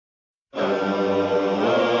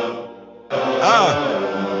Ah,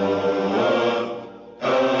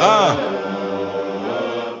 ah,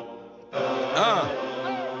 ah.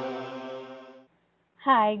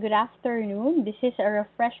 Hi, good afternoon. This is a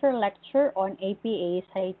refresher lecture on APA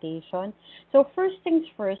citation. So first things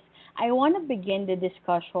first, I want to begin the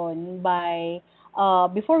discussion by,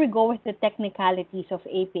 before we go with the technicalities of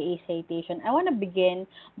APA citation, I want to begin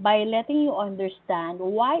by letting you understand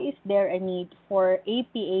why is there a need for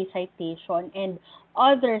APA citation and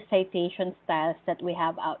other citation styles that we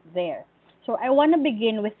have out there. So I want to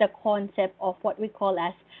begin with the concept of what we call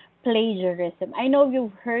as plagiarism. I know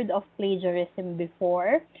you've heard of plagiarism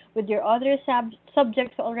before with your other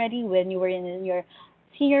subjects already when you were in your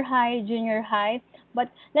senior high, junior high. But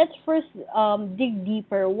let's first dig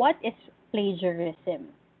deeper. What is plagiarism?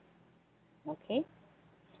 Okay.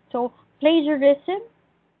 So plagiarism,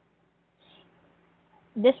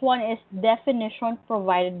 this one is definition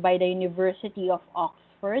provided by the University of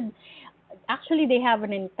Oxford. Actually, they have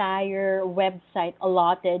an entire website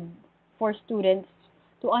allotted for students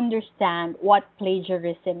to understand what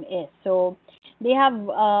plagiarism is. So they have,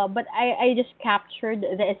 but I just captured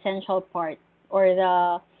the essential part or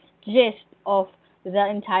the gist of the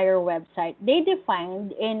entire website. They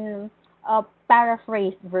defined in a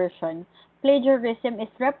paraphrased version, plagiarism is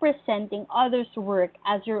representing others' work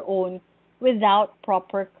as your own without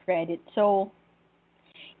proper credit. So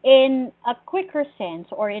in a quicker sense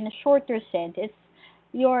or in a shorter sense, it's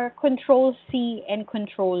your control C and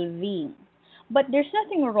control V. But there's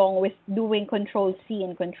nothing wrong with doing control C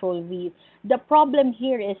and control V. The problem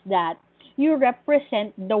here is that you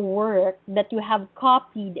represent the work that you have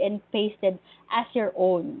copied and pasted as your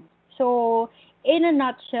own. So, in a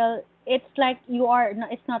nutshell, it's like you are, no,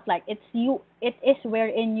 it's not like, it's you, it is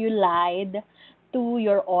wherein you lied to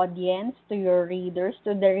your audience, to your readers,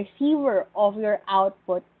 to the receiver of your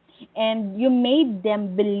output, and you made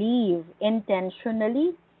them believe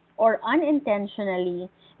intentionally or unintentionally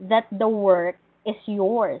that the work is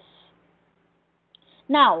yours.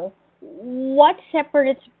 Now, what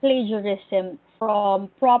separates plagiarism from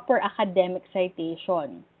proper academic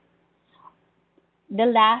citation? The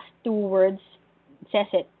last two words says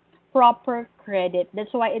it, proper credit.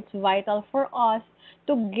 That's why it's vital for us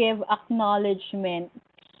to give acknowledgement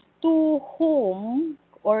to whom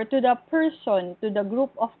or to the person, to the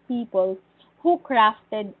group of people who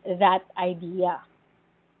crafted that idea.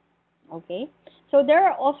 Okay? So there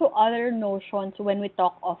are also other notions when we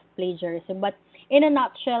talk of plagiarism, but in a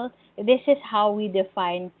nutshell, this is how we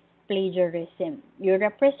define plagiarism. You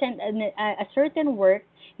represent a certain work,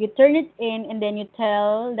 you turn it in, and then you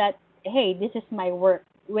tell that, hey, this is my work,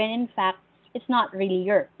 when in fact, it's not really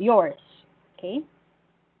yours. Okay?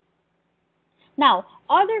 Now,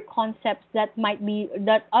 other concepts that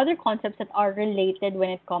are related when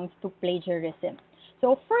it comes to plagiarism.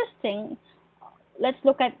 So first thing, let's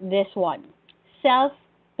look at this one.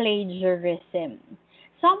 Self-plagiarism.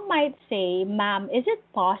 Some might say, ma'am, is it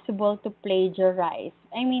possible to plagiarize?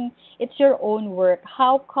 I mean, it's your own work.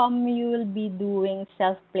 How come you will be doing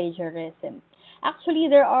self-plagiarism? Actually,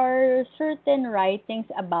 there are certain writings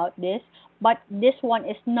about this, but this one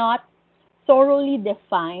is not thoroughly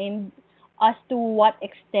defined as to what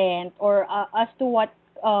extent or as to what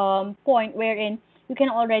point wherein you can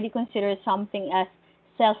already consider something as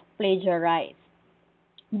self-plagiarized.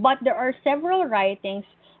 But there are several writings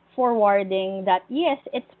forwarding that yes,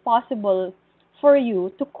 it's possible for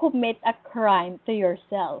you to commit a crime to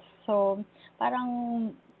yourself. So,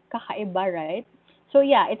 parang kakaiba, right? So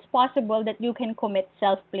yeah, it's possible that you can commit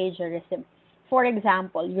self-plagiarism. For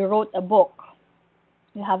example, you wrote a book.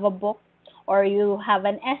 You have a book or you have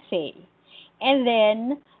an essay. And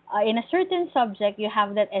then in a certain subject, you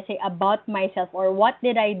have that essay about myself or what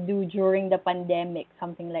did I do during the pandemic,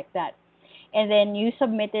 something like that. And then you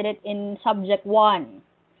submitted it in subject one.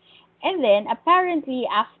 And then apparently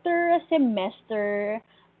after a semester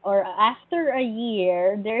or after a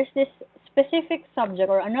year, there's this specific subject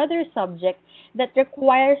or another subject that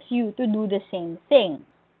requires you to do the same thing.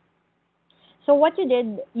 So what you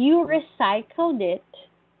did, you recycled it.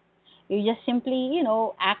 You just simply,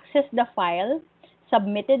 access the file,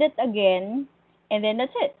 submitted it again, and then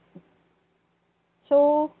that's it.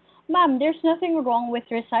 So, ma'am, there's nothing wrong with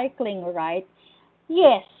recycling, right?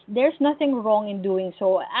 Yes, there's nothing wrong in doing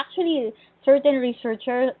so. Actually, certain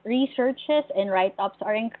researches and write-ups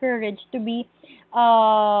are encouraged to be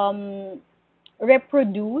um,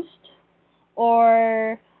 reproduced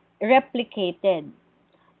or replicated.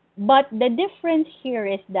 But the difference here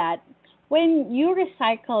is that when you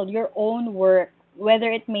recycle your own work,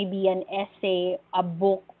 whether it may be an essay, a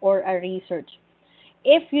book, or a research,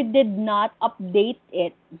 if you did not update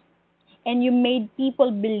it, and you made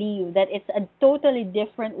people believe that it's a totally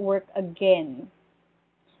different work again,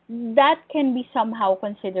 that can be somehow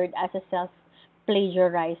considered as a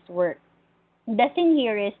self-plagiarized work. The thing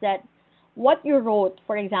here is that what you wrote,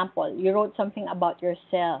 for example, you wrote something about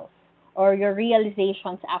yourself or your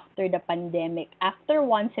realizations after the pandemic, after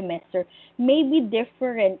one semester, may be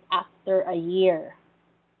different after a year.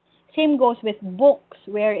 Same goes with books,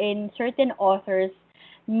 wherein certain authors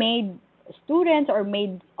made students or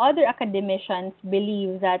made other academicians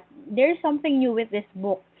believe that there's something new with this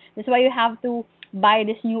book. That's why you have to buy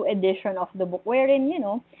this new edition of the book, wherein,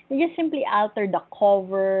 you just simply alter the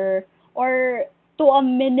cover or to a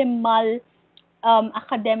minimal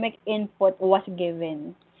academic input was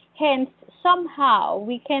given. Hence, somehow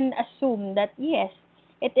we can assume that yes,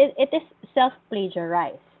 it is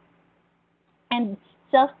self-plagiarized and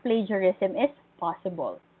self-plagiarism is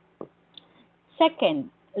possible. Second,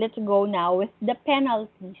 let's go now with the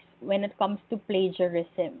penalties when it comes to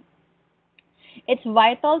plagiarism. It's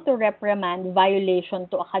vital to reprimand violation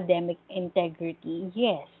to academic integrity.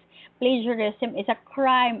 Yes, plagiarism is a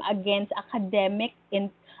crime against academic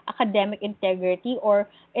integrity, or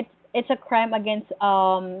it's a crime against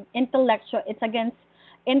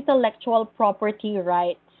intellectual property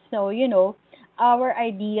rights. So, our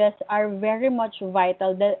ideas are very much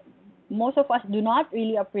vital. That most of us do not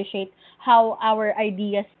really appreciate how our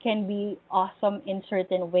ideas can be awesome in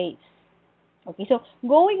certain ways. Okay, so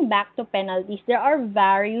going back to penalties, there are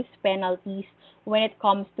various penalties when it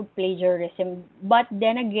comes to plagiarism. But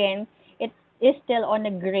then again, it is still on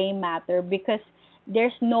a gray matter because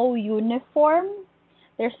there's no uniform,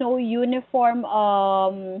 there's no uniform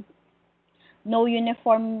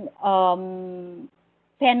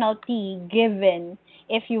penalty given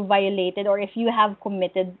if you violated or if you have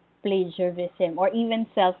committed plagiarism or even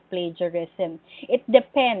self-plagiarism. It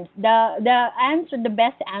depends. The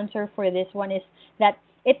best answer for this one is that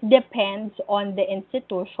it depends on the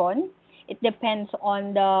institution. It depends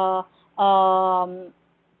on the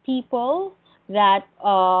people that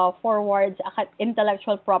forwards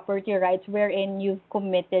intellectual property rights wherein you've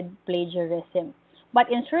committed plagiarism.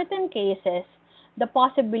 But in certain cases, the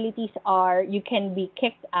possibilities are you can be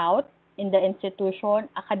kicked out in the institution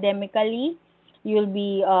academically. You'll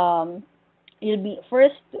be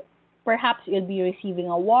first, perhaps you'll be receiving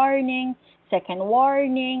a warning, second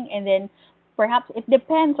warning, and then perhaps it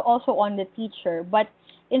depends also on the teacher. But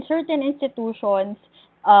in certain institutions,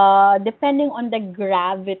 depending on the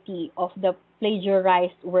gravity of the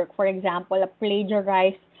plagiarized work, for example, a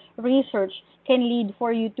plagiarized research can lead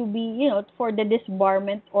for you to be, for the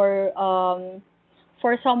disbarment or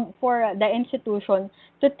for the institution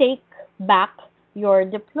to take back your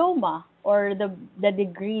diploma or the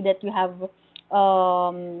degree that you have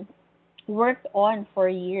worked on for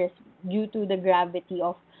years due to the gravity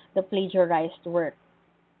of the plagiarized work.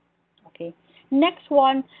 Okay. Next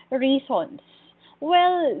one, reasons.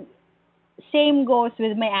 Well, same goes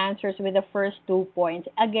with my answers with the first 2 points.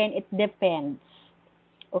 Again, it depends.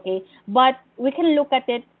 Okay, but we can look at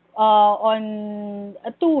it on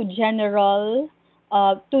two general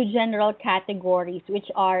categories, which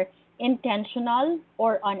are intentional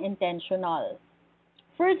or unintentional.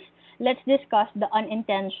 First, let's discuss the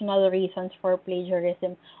unintentional reasons for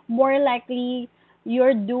plagiarism. More likely,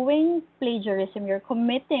 you're doing plagiarism, you're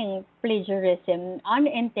committing plagiarism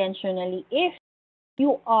unintentionally if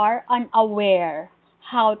you are unaware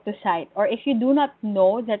how to cite, or if you do not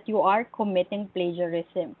know that you are committing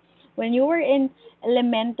plagiarism. When you were in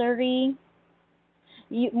elementary,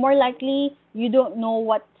 more likely you don't know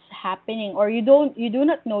what's happening, or you do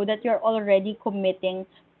not know that you're already committing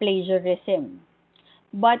plagiarism.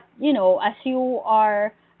 But as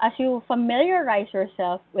you familiarize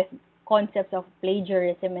yourself with concepts of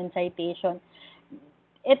plagiarism and citation,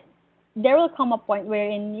 it there will come a point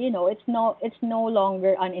wherein it's no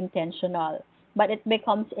longer unintentional, but it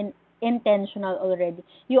becomes intentional already.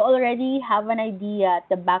 You already have an idea at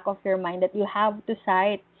the back of your mind that you have to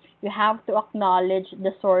cite, you have to acknowledge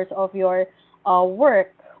the source of your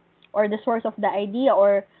work, or the source of the idea,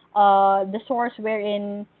 or the source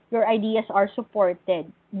wherein your ideas are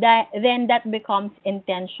supported. That becomes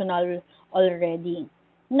intentional already.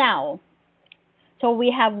 Now, so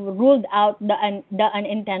we have ruled out the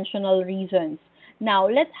unintentional reasons. Now,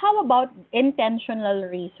 let's how about intentional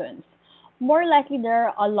reasons? More likely, there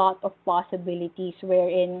are a lot of possibilities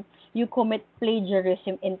wherein you commit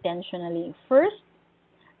plagiarism intentionally. First,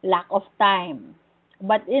 lack of time.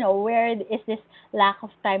 But where is this lack of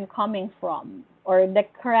time coming from? Or the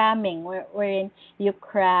cramming, wherein you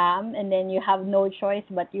cram and then you have no choice,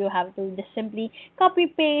 but you have to just simply copy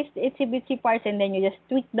paste itsy bitsy parts, and then you just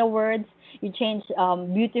tweak the words. You change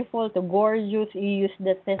beautiful to gorgeous. You use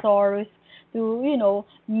the thesaurus to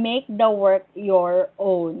make the work your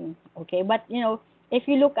own. Okay, but if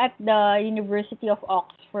you look at the University of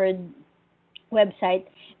Oxford website,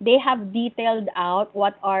 they have detailed out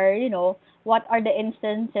what are the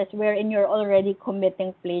instances wherein you're already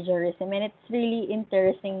committing plagiarism, and it's really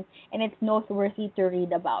interesting and it's noteworthy to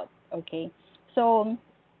read about. Okay, so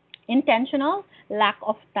intentional lack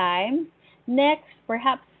of time. Next,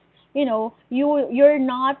 perhaps you're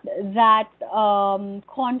not that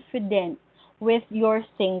confident with your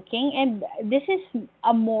thinking, and this is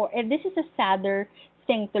a sadder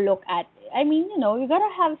thing to look at. I mean, you gotta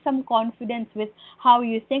have some confidence with how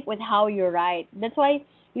you think, with how you write. That's why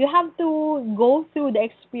you have to go through the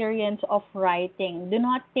experience of writing. Do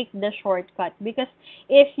not take the shortcut, because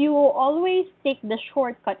if you always take the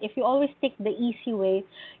shortcut, if you always take the easy way,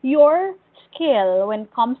 your skill when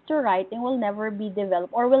it comes to writing will never be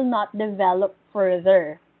developed, or will not develop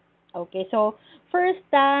further. Okay, so first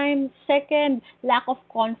time, second, lack of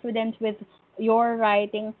confidence with your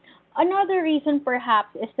writing. Another reason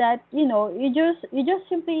perhaps is that you just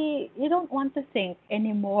simply you don't want to think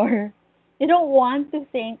anymore. You don't want to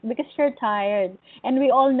think because you're tired, and we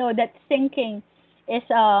all know that thinking is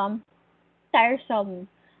tiresome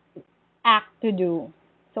act to do.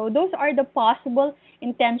 So those are the possible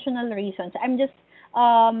intentional reasons. I'm just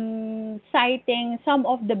citing some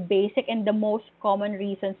of the basic and the most common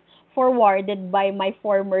reasons forwarded by my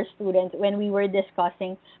former students when we were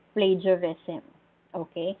discussing plagiarism.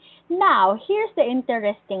 Okay. Now, here's the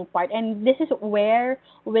interesting part, and this is where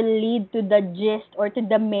will lead to the gist or to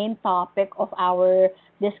the main topic of our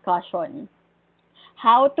discussion.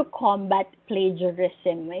 How to combat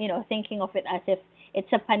plagiarism, thinking of it as if it's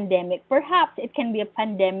a pandemic. Perhaps it can be a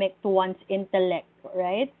pandemic to one's intellect,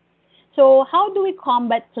 right? So, how do we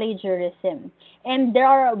combat plagiarism? And there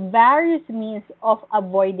are various means of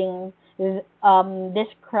avoiding this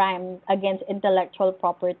crime against intellectual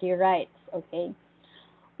property rights, okay?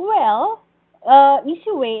 Well, easy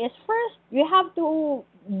way is first you have to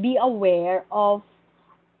be aware of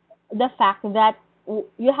the fact that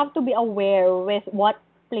you have to be aware with what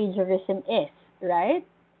plagiarism is, right?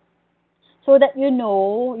 So that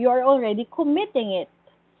you're already committing it.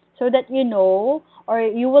 So that or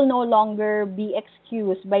you will no longer be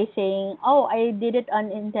excused by saying, "Oh, I did it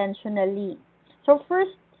unintentionally." So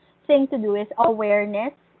first thing to do is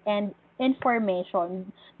awareness and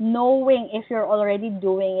information, knowing if you're already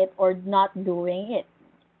doing it or not doing it.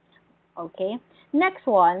 Okay? Next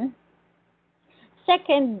one,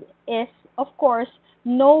 second is, of course,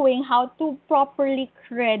 knowing how to properly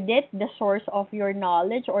credit the source of your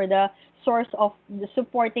knowledge or the source of the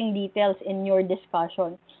supporting details in your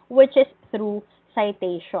discussion, which is through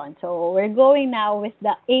citation. So we're going now with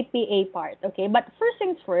the APA part, okay? But first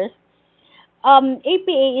things first,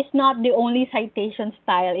 APA is not the only citation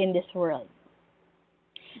style in this world.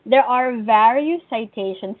 There are various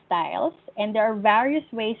citation styles, and there are various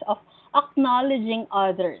ways of acknowledging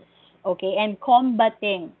others, okay, and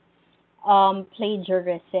combating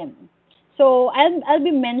plagiarism. So I'll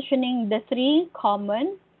be mentioning the three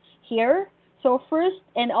common here. So first,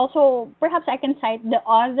 and also perhaps I can cite the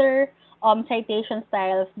other citation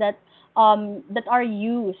styles that are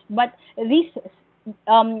used, but these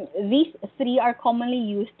three are commonly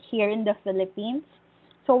used here in the Philippines.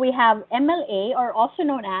 So we have MLA, or also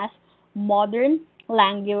known as Modern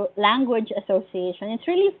Language Association. It's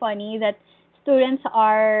really funny that students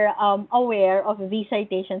are aware of these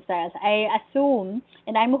citation styles. I assume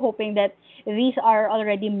and I'm hoping that these are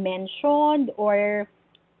already mentioned or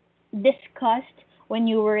discussed when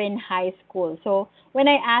you were in high school. So when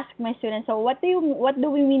I ask my students, so what do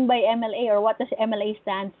we mean by MLA, or what does MLA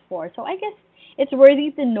stand for? So I guess it's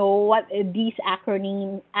worthy to know what these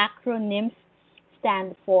acronyms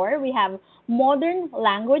stand for. We have Modern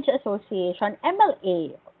Language Association,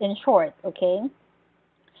 MLA in short, okay?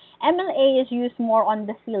 MLA is used more on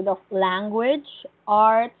the field of language,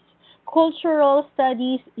 arts, cultural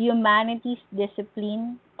studies, humanities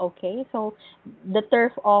discipline, okay? So the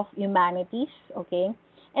turf of humanities, okay?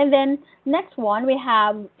 And then next one, we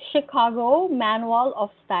have Chicago Manual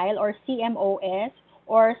of Style, or CMOS,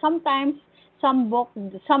 or sometimes some books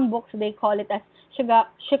they call it as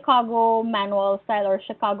Chicago Manual Style or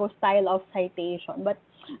Chicago Style of Citation. But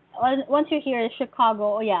once you hear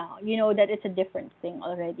Chicago, oh yeah, you know that it's a different thing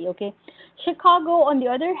already, okay? Chicago, on the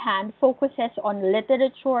other hand, focuses on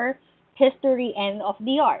literature, history, and of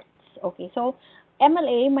the arts. Okay, so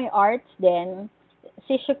MLA, my arts then.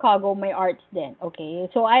 Si Chicago, my arts then. Okay,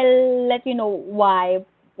 so I'll let you know why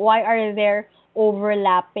are there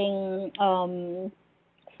overlapping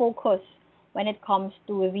focus when it comes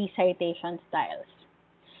to the citation styles.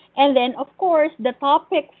 And then, of course, the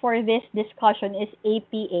topic for this discussion is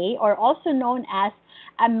APA, or also known as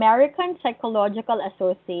American Psychological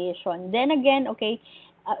Association. Then again, okay,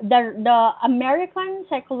 the American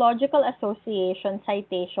Psychological Association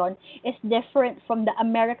citation is different from the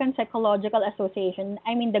American Psychological Association.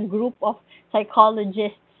 I mean, the group of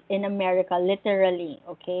psychologists in America, literally.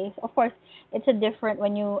 Okay, so of course, it's a different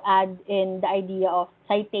when you add in the idea of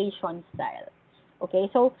citation style. Okay,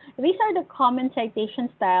 so these are the common citation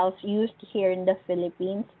styles used here in the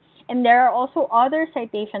Philippines. And there are also other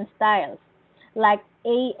citation styles like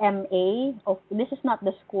AMA. Oh, this is not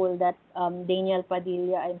the school that Daniel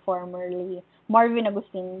Padilla and formerly Marvin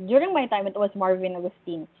Agustin. During my time, it was Marvin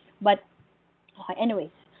Agustin. But okay,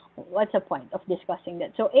 anyways, what's the point of discussing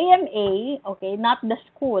that? So AMA, okay, not the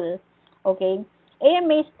school, okay.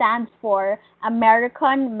 AMA stands for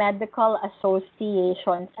American Medical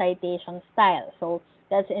Association Citation Style. So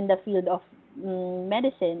that's in the field of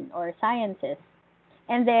medicine or sciences.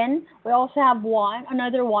 And then we also have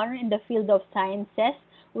another one in the field of sciences,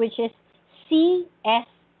 which is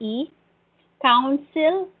CSE,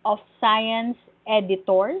 Council of Science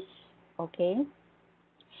Editors. Okay.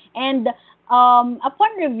 And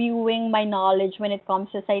upon reviewing my knowledge when it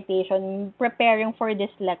comes to citation, preparing for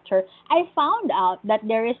this lecture, I found out that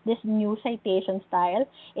there is this new citation style.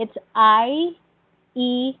 It's IEEE.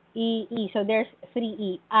 So there's three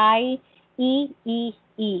E. IEEE.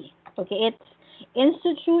 Okay, it's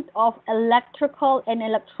Institute of Electrical and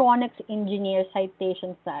Electronics Engineer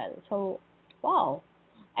citation style. So, wow,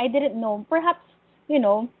 I didn't know. Perhaps, you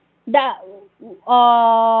know, the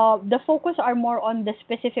the focus are more on the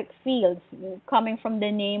specific fields coming from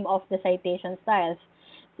the name of the citation styles.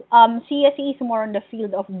 CSE is more on the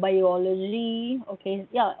field of biology. Okay,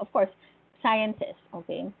 yeah, of course, sciences.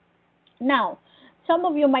 Okay. Now, some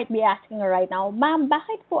of you might be asking right now, ma'am,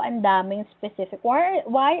 bakit po ang daming specific?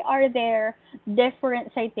 Why are there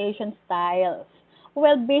different citation styles?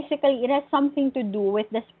 Well, basically, it has something to do with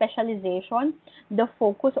the specialization, the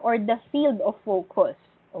focus, or the field of focus.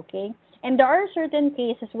 Okay? And there are certain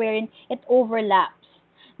cases wherein it overlaps.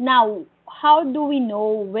 Now, how do we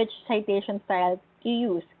know which citation style to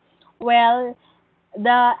use? Well,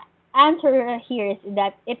 the answer here is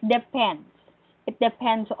that it depends. It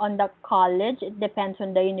depends on the college, it depends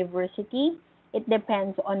on the university, it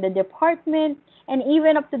depends on the department, and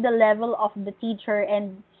even up to the level of the teacher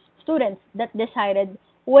and students that decided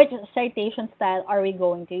which citation style are we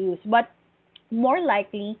going to use. But more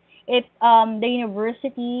likely, the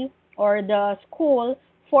university or the school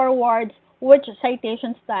forwards which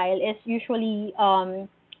citation style is usually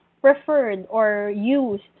preferred or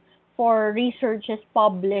used for researches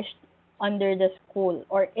published under the school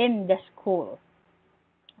or in the school.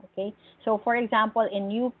 Okay, so for example,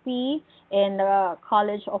 in UP, in the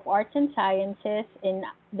College of Arts and Sciences, in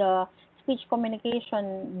the Speech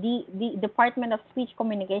Communication, the Department of Speech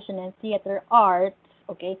Communication and Theater Arts,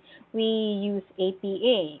 okay, we use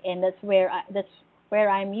APA, and that's where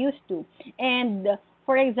I'm used to. And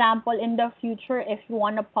for example, in the future, if you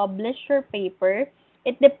want to publish your paper,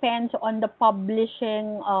 it depends on the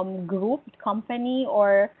publishing group, company,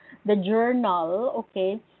 or the journal,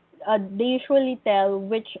 okay. They usually tell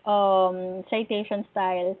which citation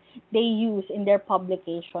style they use in their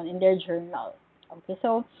publication, in their journal. Okay,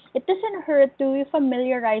 so it doesn't hurt to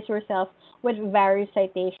familiarize yourself with various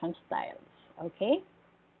citation styles. Okay,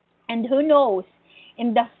 and who knows,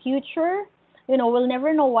 in the future, we'll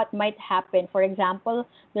never know what might happen. For example,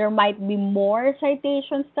 there might be more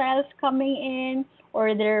citation styles coming in,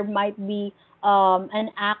 or there might be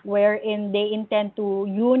an act wherein they intend to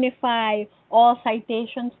unify all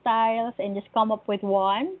citation styles and just come up with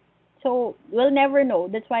one. So we'll never know.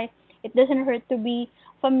 That's why it doesn't hurt to be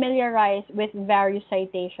familiarized with various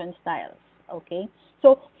citation styles. Okay?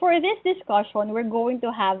 So for this discussion, we're going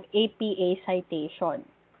to have APA citation.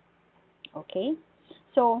 Okay?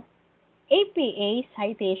 So APA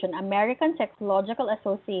citation, American Psychological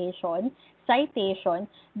Association citation,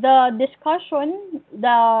 the discussion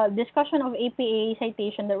of APA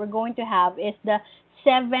citation that we're going to have is the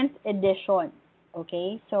 7th edition.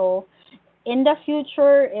 Okay, so in the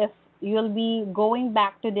future, if you'll be going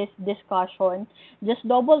back to this discussion, just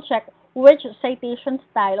double check which citation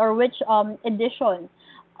style or which edition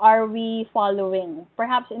are we following.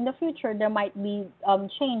 Perhaps in the future there might be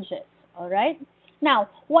changes. All right. Now,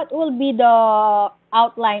 what will be the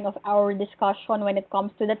outline of our discussion when it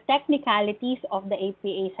comes to the technicalities of the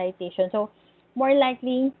APA citation? So, more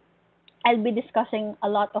likely I'll be discussing a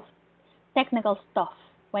lot of technical stuff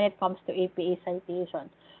when it comes to APA citation.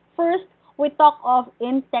 First, we talk of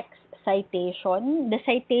in-text citation, the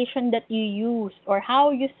citation that you use or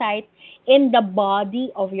how you cite in the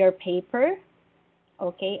body of your paper,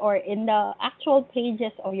 okay, or in the actual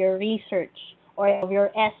pages of your research or of your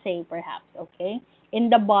essay perhaps, okay. In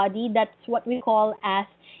the body, that's what we call as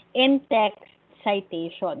in-text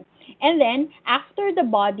citation. And then after the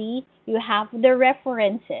body, you have the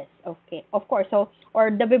references, okay, of course, so, or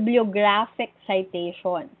the bibliographic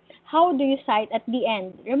citation. How do you cite at the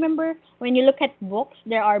end? Remember, when you look at books,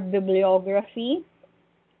 there are bibliography,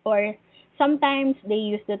 or sometimes they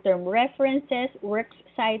use the term references, works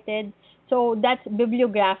cited. So that's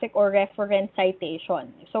bibliographic or reference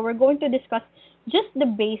citation. So we're going to discuss just the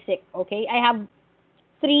basic, okay? I have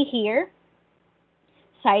three here: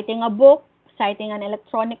 citing a book, citing an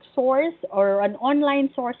electronic source or an online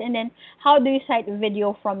source, and then how do you cite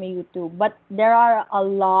video from YouTube. But there are a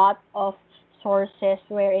lot of sources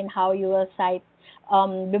wherein how you will cite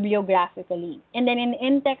bibliographically. And then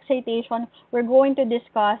in text citation, we're going to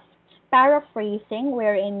discuss paraphrasing,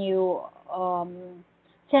 wherein you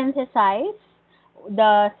synthesize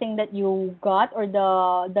the thing that you got or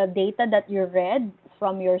the data that you read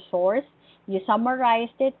from your source. You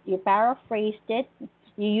summarized it, you paraphrased it,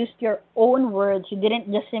 you used your own words. You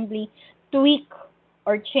didn't just simply tweak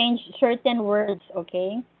or change certain words,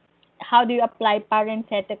 okay? How do you apply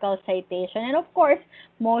parenthetical citation? And of course,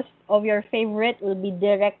 most of your favorite will be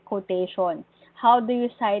direct quotation. How do you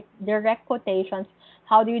cite direct quotations?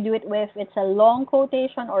 How do you do it if it's a long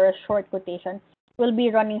quotation or a short quotation? We'll be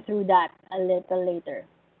running through that a little later.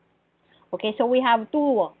 Okay, so we have two,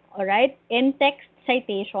 all right? In-text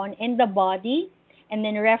citation in the body, and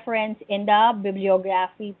then reference in the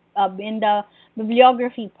bibliography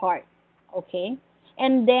part, okay?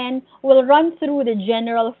 And then we'll run through the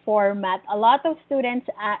general format. A lot of students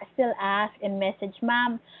still ask and message,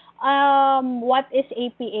 ma'am, what is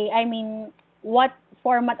APA? I mean, what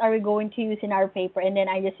format are we going to use in our paper? And then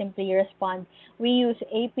I just simply respond, we use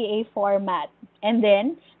APA format. And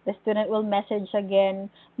then the student will message again,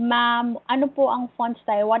 ma'am, ano po ang font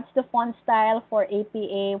style? What's the font style for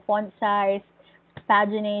APA, font size,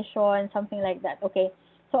 pagination, something like that, okay?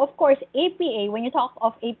 So, of course, APA, when you talk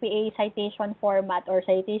of APA citation format or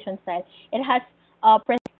citation style, it has a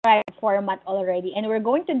prescribed format already. And we're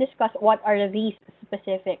going to discuss what are these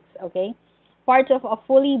specifics, okay? Parts of a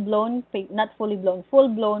full-blown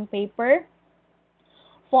paper,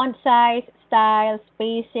 font size, style,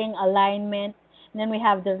 spacing, alignment. And then we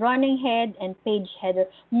have the running head and page header.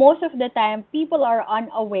 Most of the time, people are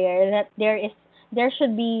unaware that there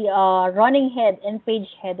should be a running head and page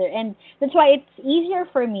header. And that's why it's easier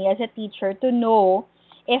for me as a teacher to know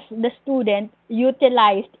if the student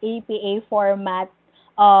utilized APA format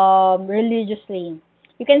religiously.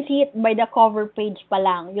 You can see it by the cover page pa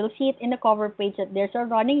lang. You'll see it in the cover page that there's a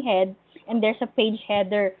running head and there's a page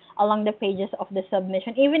header along the pages of the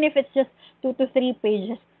submission, even if it's just 2 to 3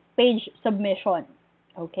 pages, page submission.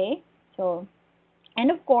 Okay? So,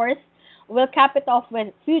 and of course, we'll cap it off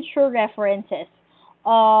with future references.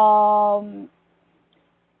 I'll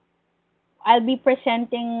be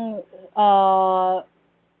presenting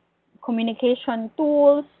communication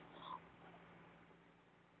tools,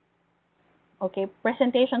 okay,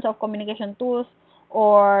 presentations of communication tools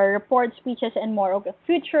or report speeches and more, okay,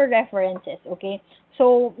 future references, okay.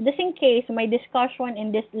 So just in case my discussion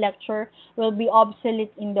in this lecture will be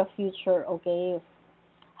obsolete in the future, okay,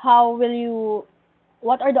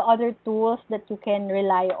 what are the other tools that you can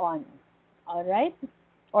rely on, all right,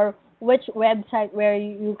 or which website where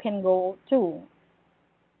you can go to.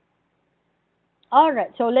 All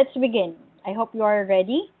right, so let's begin. I hope you are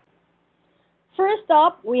ready. First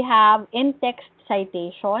up, we have in-text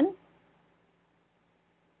citation.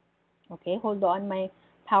 Okay, hold on, my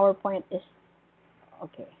PowerPoint is,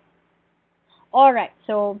 okay. All right,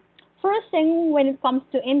 so first thing when it comes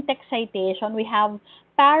to in-text citation, we have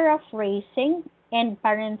paraphrasing and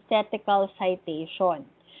parenthetical citation.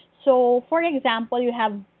 So, for example, you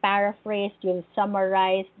have paraphrased, you've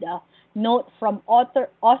summarized the note from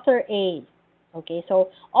author A. Okay, so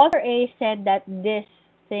author A said that this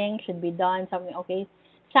thing should be done, something, okay.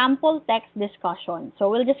 Sample text discussion. So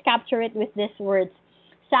we'll just capture it with these words.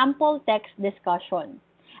 Sample text discussion.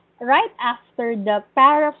 Right after the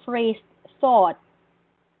paraphrased thought,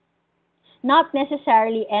 not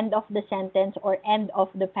necessarily end of the sentence or end of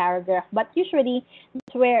the paragraph, but usually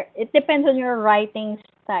that's where it depends on your writing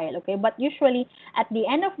style, okay? But usually at the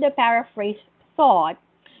end of the paraphrased thought,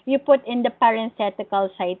 you put in the parenthetical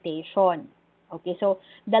citation. Okay, so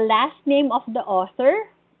the last name of the author,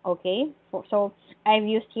 Okay, so I've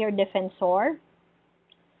used here defensor,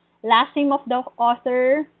 last name of the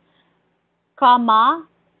author, comma,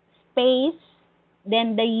 space,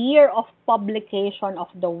 then the year of publication of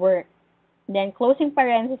the work, then closing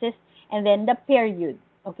parenthesis, and then the period.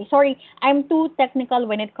 Okay, sorry, I'm too technical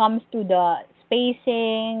when it comes to the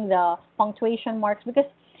spacing, the punctuation marks, because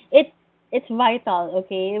it it's vital.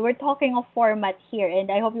 Okay, we're talking of format here, and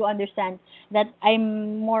I hope you understand that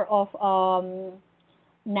I'm more of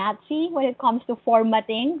Nazi when it comes to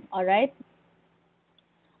formatting. All right.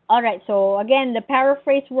 So again, the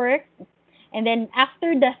paraphrase work, and then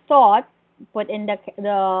after the thought, put in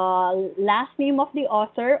the last name of the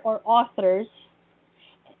author or authors,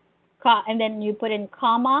 and then you put in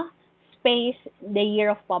comma, space, the year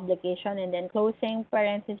of publication, and then closing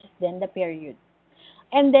parenthesis, then the period.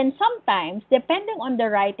 And then sometimes, depending on the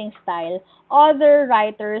writing style, other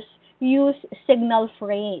writers use signal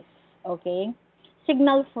phrase. Okay,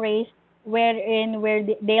 signal phrase wherein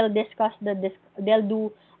they'll discuss they'll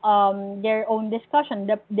do their own discussion,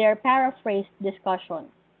 their paraphrase discussion.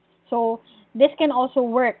 So this can also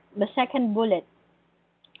work. The second bullet,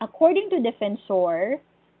 according to defensor,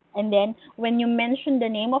 and then when you mention the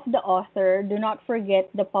name of the author, do not forget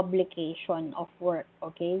the publication of work.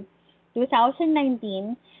 Okay,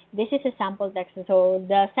 2019. This is a sample text, so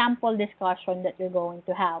the sample discussion that you're going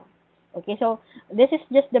to have. Okay, so this is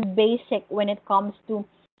just the basic when it comes to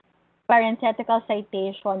parenthetical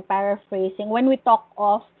citation, paraphrasing, when we talk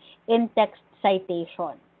of in-text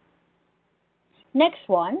citation. Next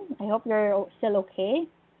one, I hope you're still okay.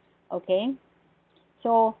 Okay,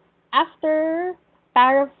 so after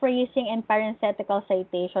paraphrasing and parenthetical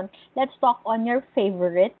citation, let's talk on your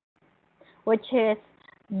favorite, which is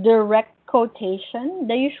direct quotation,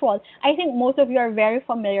 the usual. I think most of you are very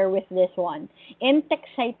familiar with this one. In-text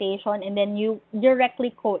citation, and then you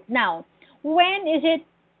directly quote. Now, when is it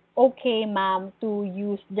okay, ma'am, to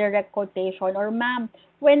use direct quotation? Or, ma'am,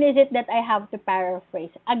 when is it that I have to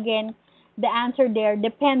paraphrase? Again, the answer there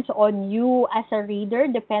depends on you as a reader,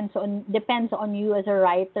 depends on you as a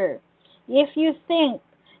writer. If you think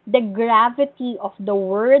the gravity of the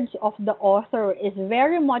words of the author is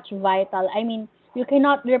very much vital, I mean, you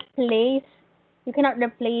cannot replace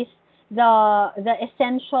the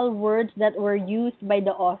essential words that were used by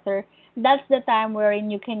the author. That's the time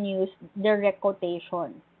wherein you can use direct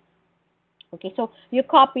quotation. Okay, so you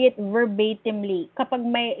copy it verbatimly.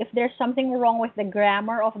 If there's something wrong with the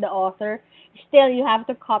grammar of the author, still you have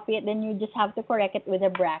to copy it, then you just have to correct it with a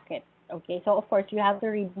bracket. Okay, so of course you have to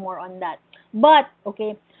read more on that. But,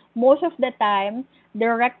 okay, most of the time,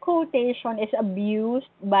 direct quotation is abused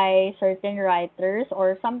by certain writers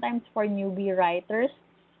or sometimes for newbie writers.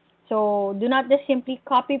 So do not just simply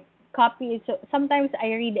copy it. So sometimes I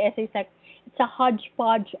read essays like it's a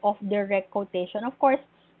hodgepodge of direct quotation. Of course,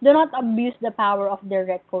 do not abuse the power of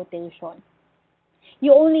direct quotation.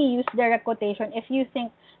 You only use direct quotation if you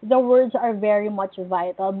think the words are very much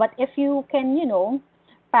vital. But if you can,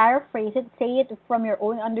 paraphrase it, say it from your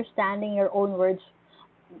own understanding, your own words,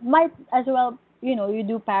 might as well, you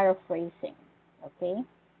do paraphrasing. Okay?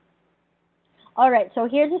 All right, so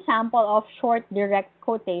here's a sample of short direct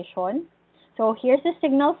quotation. So here's the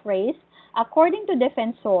signal phrase. According to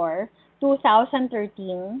Defensor,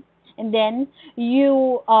 2013, and then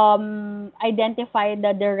you identify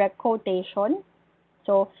the direct quotation.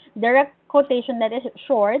 So direct quotation that is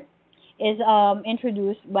short is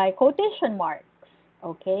introduced by quotation marks.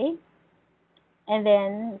 Okay? And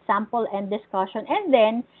then sample and discussion. And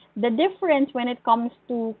then the difference when it comes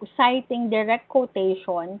to citing direct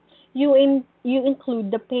quotation, you include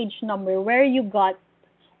the page number where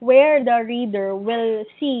the reader will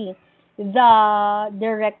see the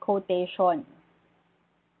direct quotation.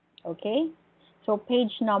 Okay? So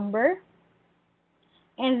page number,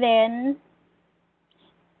 and then,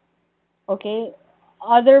 okay,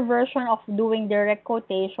 other version of doing direct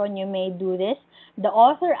quotation, you may do this. The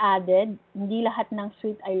author added, hindi lahat ng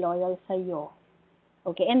sweet ay loyal sa'yo.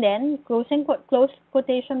 Okay, and then close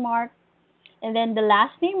quotation mark, and then the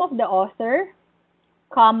last name of the author,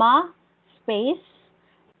 comma, space,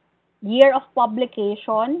 year of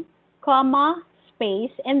publication, comma,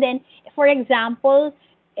 space, and then, for example,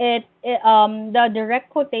 the direct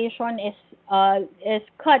quotation is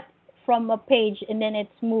cut from a page and then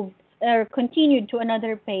it's moved or continued to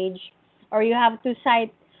another page, or you have to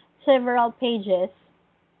cite several pages.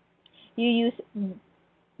 You use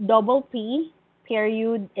double P,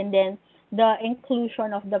 period, and then the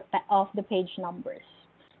inclusion of the page numbers.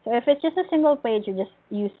 So if it's just a single page, you just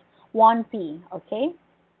use 1P, okay?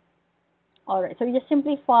 All right, so you just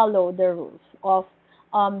simply follow the rules of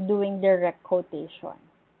doing direct quotation.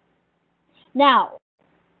 Now,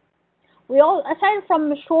 we all, aside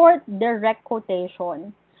from short direct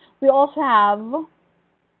quotation, we also have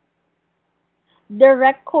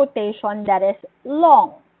direct quotation that is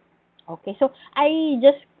long. Okay, so I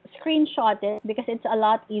just screenshot it because it's a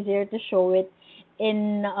lot easier to show it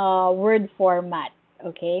in word format.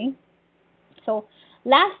 Okay, so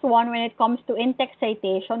last one, when it comes to in-text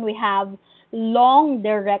citation, we have long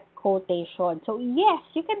direct quotation. So yes,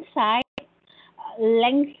 you can cite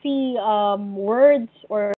lengthy words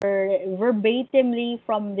or verbatimly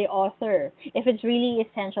from the author if it's really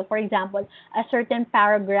essential. For example, a certain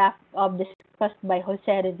paragraph discussed by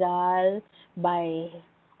Jose Rizal, by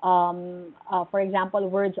for example,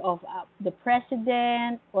 words of the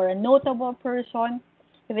president or a notable person.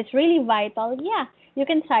 If it's really vital, yeah, you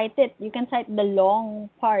can cite it. You can cite the long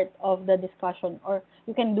part of the discussion, or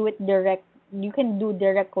you can do it direct. You can do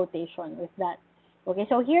direct quotation with that. Okay,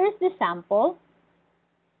 so here's the sample.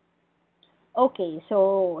 Okay,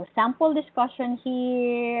 so sample discussion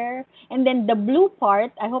here, and then the blue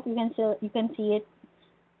part. I hope you can see it.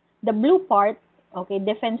 The blue part, okay,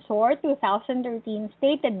 Defensor 2013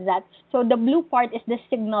 stated that. So the blue part is the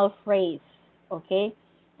signal phrase, okay,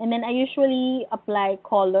 and then I usually apply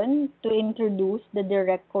colon to introduce the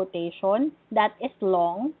direct quotation. That is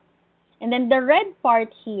long, and then the red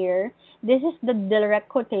part here. This is the direct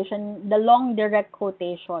quotation, the long direct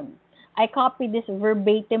quotation. I copy this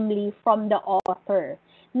verbatimly from the author.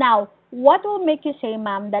 Now, what will make you say,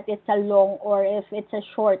 ma'am, that it's a long or if it's a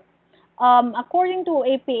short? According to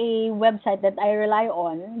APA website that I rely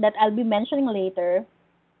on, that I'll be mentioning later,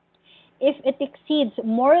 if it exceeds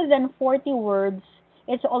more than 40 words,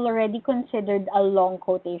 it's already considered a long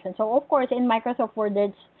quotation. So, of course, in Microsoft Word,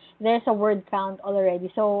 there's a word count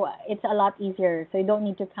already. So, it's a lot easier. So, you don't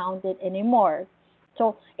need to count it anymore.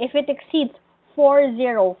 So, if it exceeds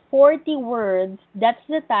 40 words, that's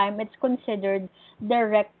the time it's considered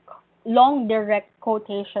direct, long direct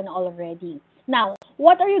quotation already. Now,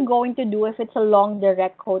 what are you going to do if it's a long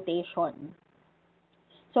direct quotation?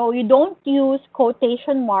 So, you don't use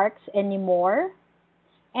quotation marks anymore.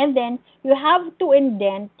 And then you have to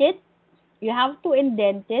indent it. You have to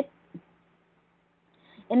indent it.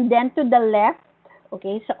 Indent to the left.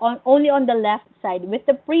 Okay, so only on the left side. With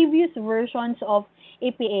the previous versions of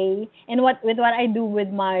APA and with what I do with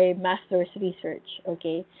my master's research.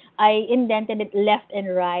 Okay, I indented it left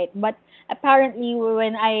and right. But apparently,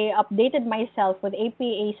 when I updated myself with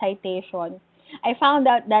APA citation, I found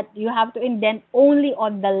out that you have to indent only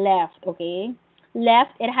on the left. Okay,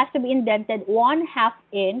 left, it has to be indented 1/2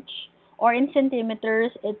 inch, or in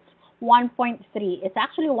centimeters, it's 1.3. It's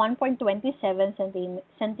actually 1.27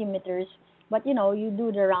 centimeters, but you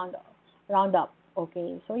do the round up.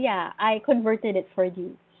 Okay, so yeah, I converted it for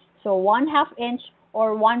you. So 1/2 inch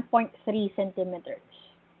or 1.3 centimeters.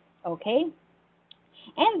 Okay,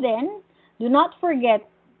 and then do not forget.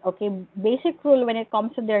 Okay, basic rule when it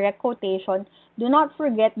comes to direct quotation: do not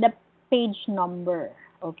forget the page number.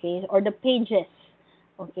 Okay, or the pages.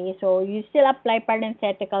 Okay, so you still apply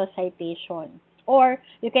parenthetical citation. Or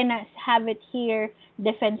you can have it here,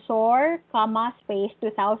 Defensor, comma, space,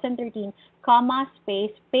 2013, comma,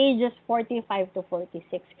 space, pages 45 to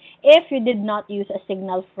 46. If you did not use a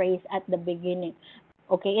signal phrase at the beginning.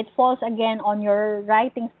 Okay, it falls again on your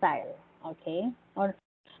writing style. Okay, or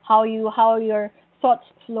how your thoughts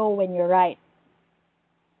flow when you write.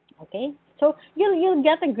 Okay, so you'll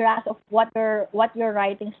get a grasp of what your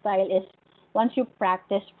writing style is once you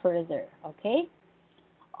practice further. Okay.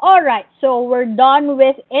 All right, so we're done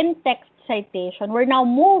with in-text citation. We're now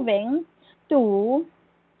moving to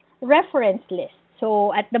reference list.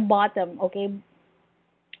 So at the bottom, okay,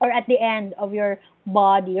 or at the end of your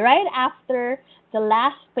body, right after the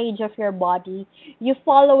last page of your body, you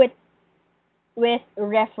follow it with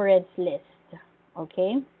reference list.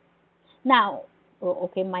 Okay. Now,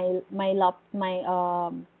 okay, my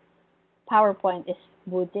PowerPoint is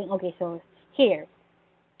booting. Okay, so here,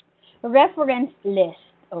 reference list.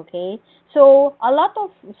 Okay, so a lot of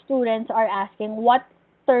students are asking what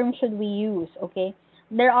term should we use. Okay,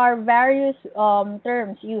 there are various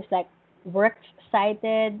terms used like works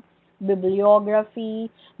cited, bibliography,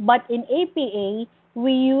 but in APA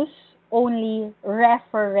we use only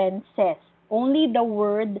references, only the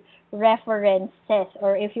word references,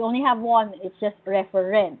 or if you only have one, it's just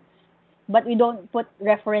reference, but we don't put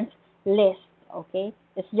reference list. Okay,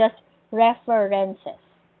 it's just references.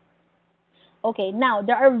 Okay, now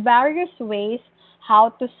there are various ways how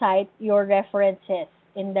to cite your references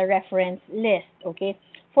in the reference list. Okay,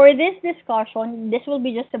 for this discussion, this will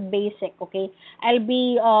be just a basic. Okay, I'll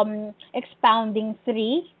be expounding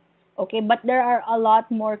three. Okay, but there are a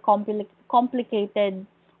lot more complicated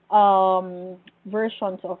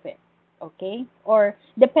versions of it. okay? Or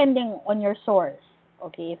depending on your source,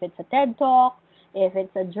 okay? If it's a TED Talk, if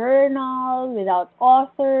it's a journal without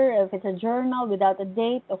author, if it's a journal without a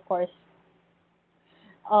date, of course,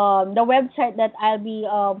 the website that I'll be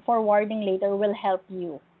forwarding later will help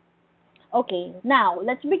you. Okay, now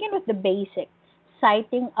let's begin with the basic.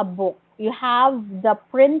 Citing a book. You have the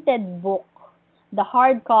printed book, the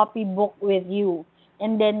hard copy book with you,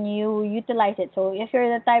 and then you utilize it. So if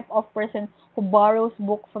you're the type of person who borrows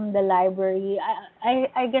book from the library,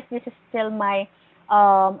 I guess this is still my,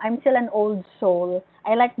 I'm still an old soul.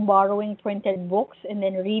 I like borrowing printed books and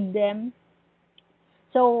then read them.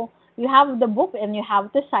 So you have the book and you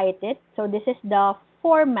have to cite it. So this is the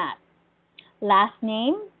format. Last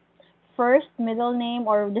name, first, middle name,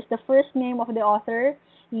 or just the first name of the author,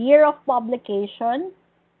 year of publication,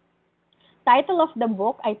 title of the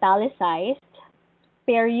book, italicized,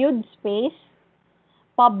 period, space,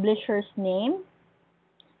 publisher's name,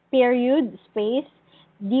 period, space,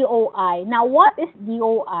 DOI. Now, what is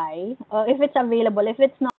DOI? If it's available, if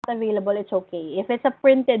it's not available, it's okay. If it's a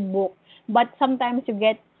printed book, but sometimes you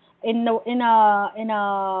get in a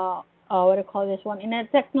what do you call this one? In a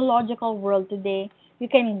technological world today, you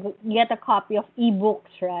can get a copy of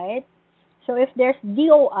ebooks, right? So if there's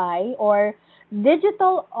DOI or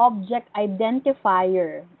digital object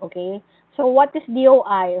identifier, okay? So what is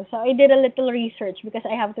DOI? So I did a little research because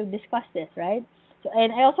I have to discuss this, right? So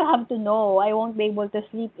and I also have to know. I won't be able to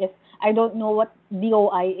sleep if I don't know what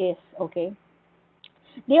DOI is, okay?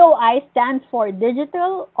 DOI stands for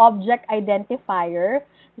Digital Object Identifier.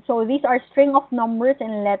 So these are string of numbers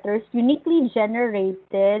and letters uniquely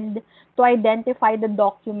generated to identify the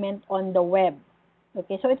document on the web.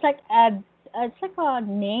 Okay, so it's like a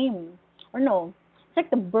name, or no, it's like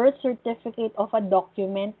the birth certificate of a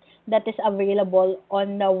document that is available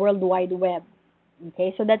on the World Wide Web.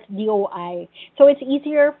 Okay, so that's DOI. So it's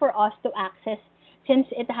easier for us to access since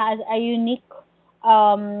it has a unique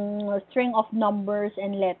string of numbers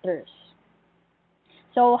and letters.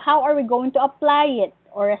 So how are we going to apply it,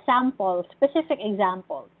 or a sample, specific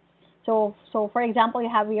example? So for example, you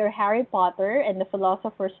have your Harry Potter and the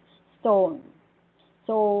Philosopher's Stone.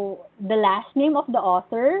 So the last name of the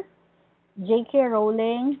author, J.K.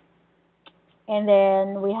 Rowling, and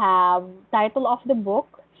then we have title of the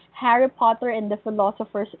book, Harry Potter and the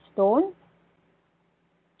Philosopher's Stone,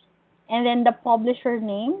 and then the publisher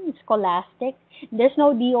name, Scholastic. There's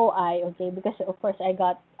no DOI, okay, because of course I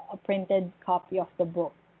got a printed copy of the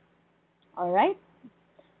book. All right?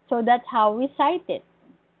 So that's how we cite it.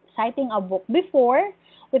 Citing a book. Before,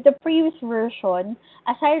 with the previous version,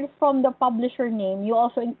 aside from the publisher name, you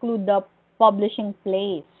also include the publishing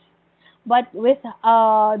place. But with the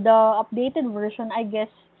updated version, I guess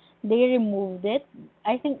they removed it.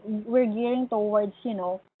 I think we're gearing towards,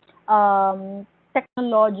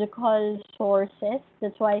 technological sources.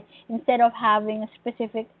 That's why instead of having a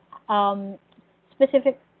specific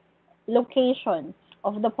location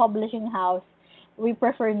of the publishing house, we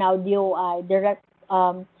prefer now DOI, direct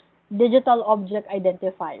digital object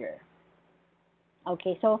identifier.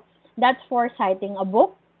 Okay, so that's for citing a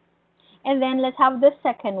book. And then let's have the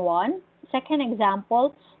second one. Second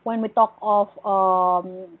example, when we talk of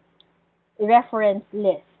reference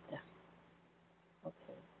list.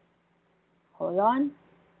 Okay, hold on.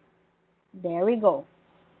 There we go.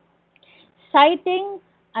 Citing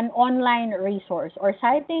an online resource or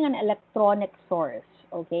citing an electronic source.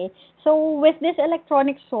 Okay, so with this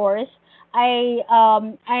electronic source, I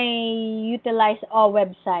utilize a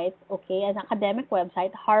website, okay, an academic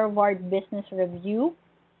website, Harvard Business Review.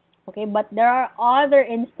 Okay, but there are other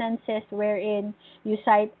instances wherein you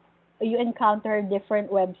encounter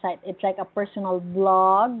different websites. It's like a personal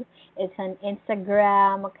blog, it's an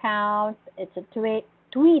Instagram account, it's a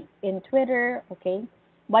tweet in Twitter, okay.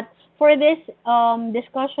 But for this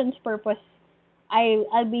discussion's purpose,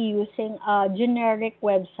 I'll be using a generic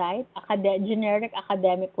website, generic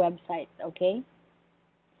academic website, okay.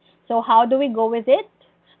 So how do we go with it?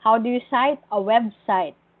 How do you cite a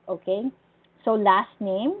website? Okay. So last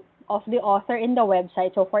name of the author in the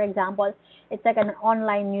website. So for example, it's like an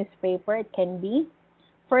online newspaper. It can be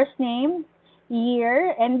first name,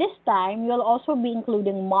 year, and this time you'll also be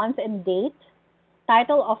including month and date,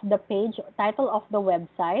 title of the page, title of the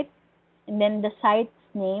website, and then the site's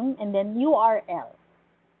name, and then URL.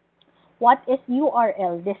 What is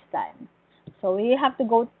URL this time? So we have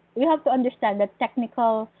to understand the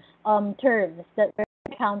technical terms that we're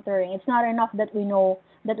encountering. It's not enough that we know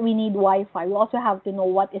that we need Wi-Fi. We also have to know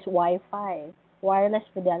what is Wi-Fi, wireless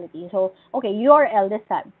fidelity. So, okay, URL this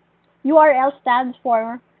time. URL stands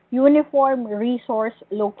for Uniform Resource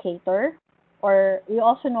Locator, or we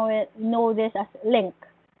also know this as link.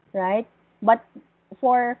 right? But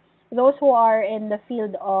for those who are in the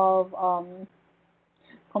field of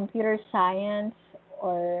computer science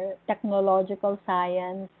or technological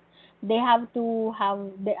science, they have to have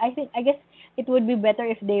I guess it would be better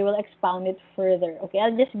if they will expound it further. Okay,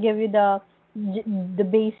 I'll just give you the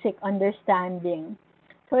basic understanding.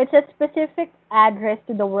 So it's a specific address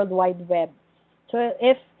to the World Wide Web. So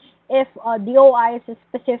if DOI is a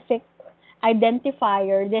specific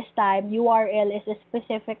identifier, this time URL is a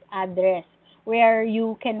specific address where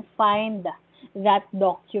you can find that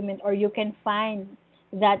document, or you can find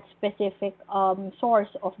that specific source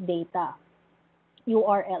of data.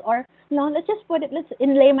 URL, or no, let's just put it, let's,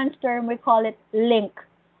 in layman's term, we call it link.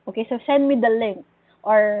 Okay, so send me the link.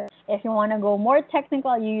 Or if you want to go more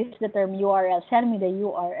technical, you use the term URL. Send me the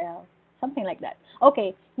URL. Something like that.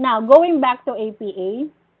 Okay, now going back to APA.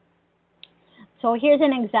 So here's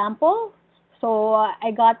an example. So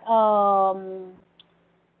I got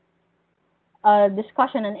a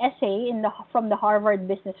discussion, an essay from the Harvard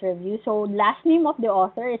Business Review. So last name of the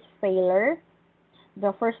author is Failer.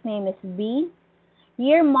 The first name is B.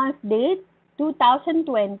 Year, month, date,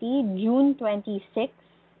 2020, June 26.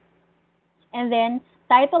 And then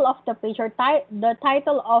title of the page, or the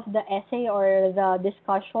title of the essay or the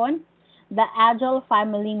discussion, the Agile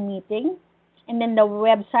Family Meeting. And then the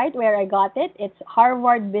website where I got it, it's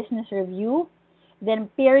Harvard Business Review. Then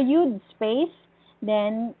period, space.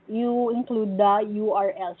 Then you include the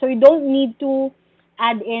URL. So you don't need to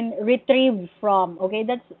add in retrieved from. Okay,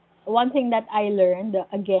 that's one thing that I learned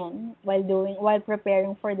again while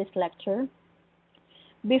preparing for this lecture.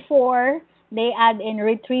 Before they add in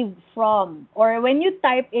retrieve from, or when you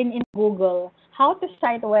type in Google how to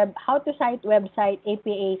cite website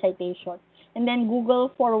APA citation, and then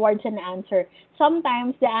Google forwards an answer.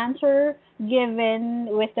 Sometimes the answer given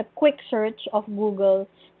with the quick search of Google,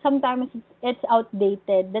 sometimes it's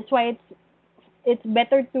outdated. That's why it's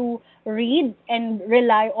better to read and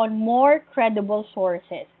rely on more credible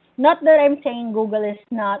sources. Not that I'm saying Google is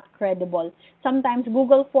not credible. Sometimes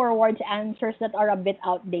Google forwards answers that are a bit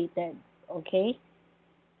outdated. Okay?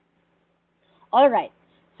 All right.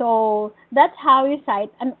 So that's how you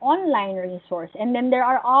cite an online resource. And then there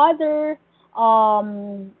are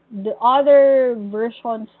the other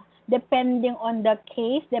versions depending on the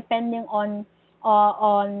case, depending on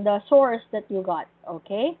the source that you got.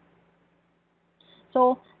 Okay?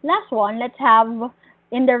 So last one, let's have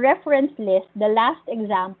in the reference list, the last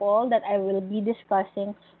example that I will be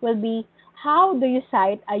discussing will be how do you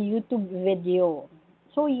cite a YouTube video.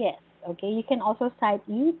 So yes, okay, you can also cite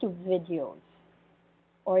YouTube videos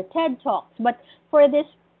or TED Talks, but for this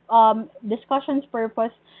discussion's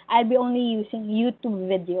purpose, I'll be only using YouTube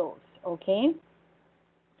videos, okay?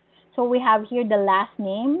 So we have here the last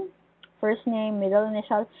name, first name, middle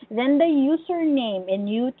initial, then the username in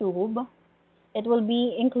YouTube. It will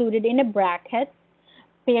be included in a bracket,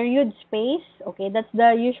 period, space. Okay, that's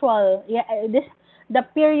the usual. Yeah, the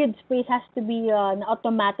period space has to be an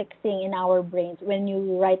automatic thing in our brains when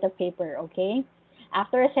you write a paper. Okay,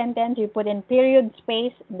 after a sentence, you put in period,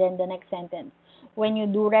 space, then the next sentence. When you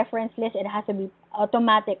do reference list, it has to be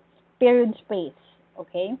automatic, period, space.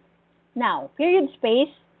 Okay, now period,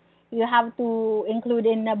 space, you have to include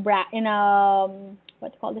in what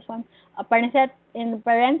do you call this one? A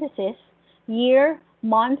parenthesis, year,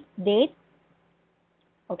 month, date,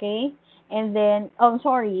 okay? And then, oh,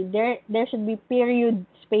 sorry, there should be period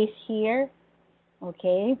space here,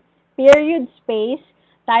 okay? Period space,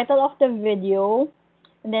 title of the video,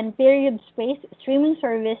 and then period space, streaming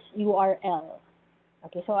service URL.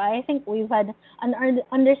 Okay, so I think we've had an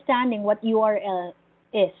understanding what URL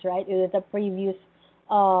is, right, with the previous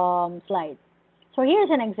slide. So here's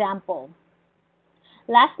an example.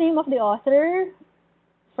 Last name of the author,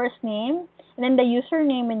 first name, and then the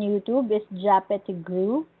username in YouTube is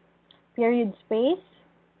Japetigru, period space,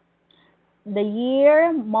 the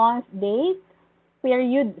year, month, date,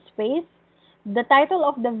 period space. The title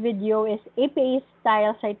of the video is APA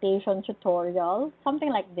Style Citation Tutorial, something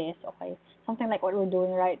like this, okay? Something like what we're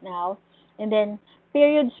doing right now. And then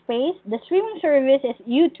period space, the streaming service is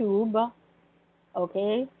YouTube,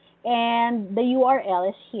 okay? And the URL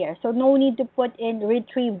is here. So no need to put in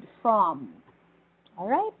retrieved from. All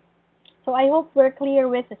right? So I hope we're clear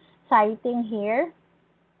with citing here.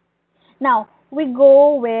 Now, we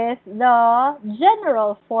go with the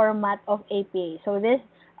general format of APA. So this,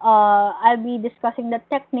 I'll be discussing the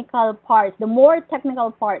technical parts, the more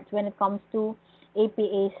technical parts when it comes to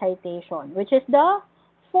APA citation, which is the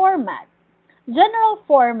format. General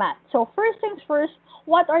format. So first things first,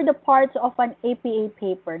 what are the parts of an APA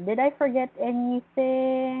paper? Did I forget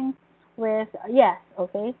anything with, yes,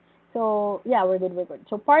 okay. So, yeah, we're good, we're good.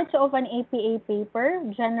 So, parts of an APA paper,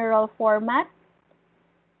 general format.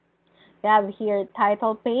 We have here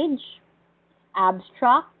title page,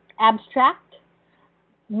 abstract, abstract,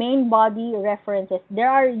 main body, references. There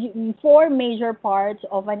are four major parts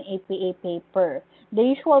of an APA paper. The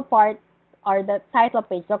usual part are the title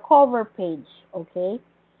page, the cover page, okay?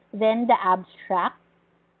 Then the abstract.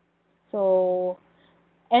 So,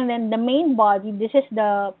 and then the main body, this is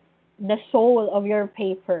the soul of your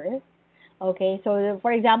paper. Okay, so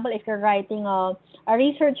for example, if you're writing a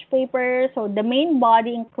research paper, so the main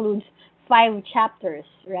body includes five chapters,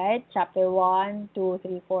 right? Chapter one, two,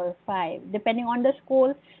 three, four, five. Depending on the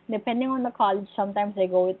school, depending on the college, sometimes they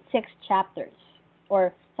go with six chapters,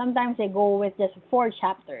 or sometimes they go with just four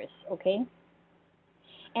chapters. Okay,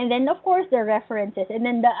 and then of course the references, and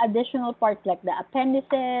then the additional parts like the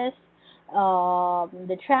appendices,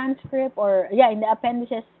 the transcript, or yeah, in the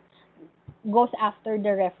appendices goes after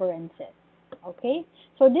the references. Okay?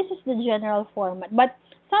 So this is the general format. But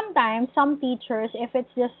sometimes some teachers, if it's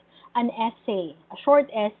just an essay, a short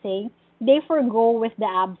essay, they forgo with the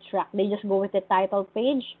abstract. They just go with the title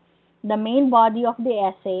page, the main body of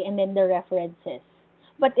the essay, and then the references.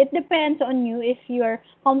 But it depends on you if you're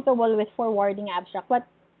comfortable with forwarding abstract. But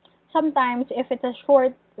sometimes if it's a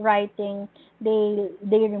short writing, they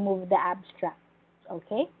remove the abstract.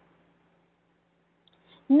 Okay?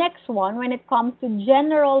 Next one, when it comes to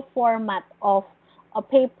general format of a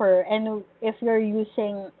paper, and if you're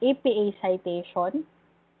using APA citation,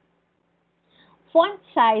 font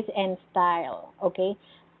size and style, okay?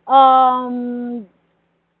 Um,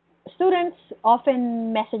 Students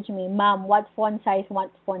often message me, Ma'am, what font size, what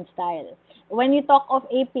font style? When you talk of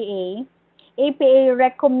APA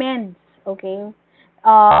recommends, okay,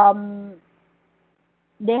 um,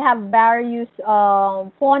 they have various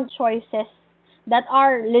font choices that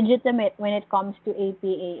are legitimate when it comes to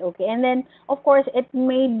APA, okay? And then, of course, it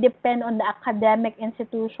may depend on the academic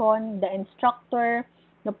institution, the instructor,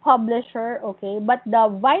 the publisher, okay? But the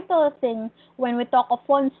vital thing when we talk of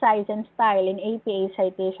font size and style in APA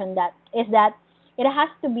citation that is that it has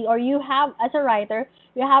to be, or you have, as a writer,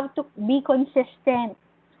 you have to be consistent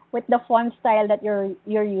with the font style that you're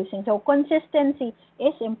using. So consistency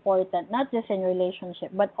is important, not just in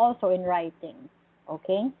relationship, but also in writing.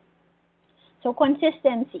 Okay? So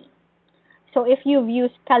consistency. So if you've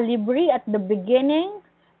used Calibri at the beginning,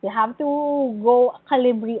 you have to go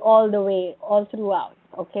Calibri all the way, all throughout.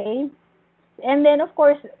 Okay? And then of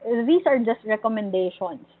course, these are just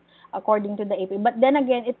recommendations according to the AP. But then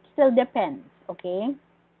again, it still depends. Okay?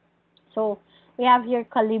 So we have here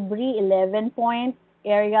Calibri 11 point,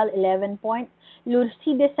 Arial 11 point,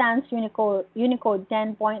 Lucide Sans Unicode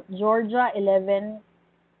 10 point, Georgia 11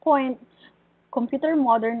 point, Computer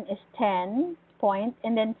Modern is 10 point,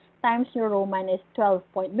 and then Times New Roman is 12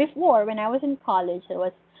 point. Before, when I was in college, it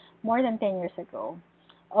was more than 10 years ago.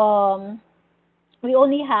 Um, we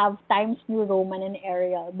only have Times New Roman and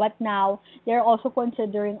Arial, but now they're also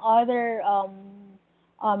considering other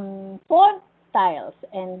font styles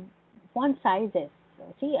and font sizes.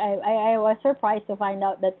 So, see, I was surprised to find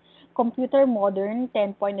out that Computer Modern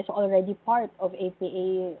 10 point is already part of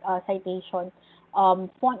APA citation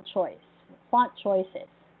font choices.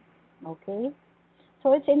 Okay,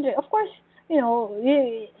 so it's interesting. Of course, you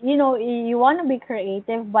want to be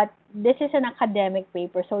creative, but this is an academic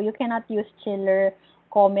paper, so you cannot use Chiller,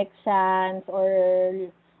 Comic Sans, or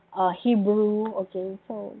Hebrew. Okay,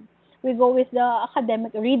 so we go with the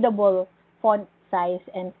academic, readable font size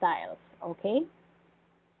and styles. Okay.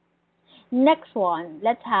 Next one,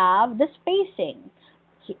 let's have the spacing.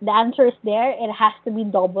 The answer is there. It has to be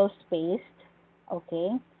double spaced.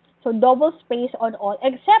 Okay. So double space on all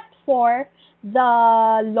except for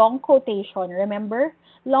the long quotation. Remember?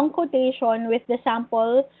 Long quotation with the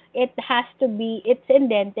sample, it has to be, it's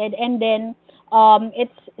indented, and then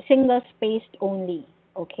it's single spaced only.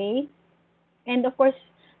 Okay. And of course,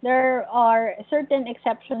 there are certain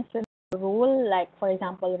exceptions to the rule, like for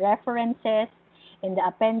example, references in the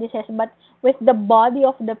appendices. But with the body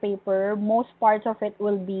of the paper, most parts of it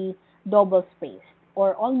will be double spaced,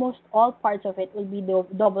 or almost all parts of it will be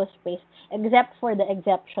double spaced, except for the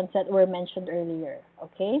exceptions that were mentioned earlier.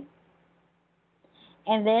 Okay?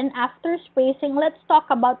 And then after spacing, let's talk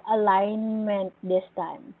about alignment this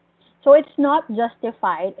time. So it's not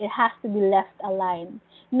justified, it has to be left aligned.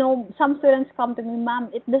 No, some students come to me, Ma'am,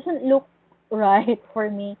 it doesn't look right for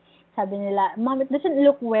me. Sabi nila, Ma'am, it doesn't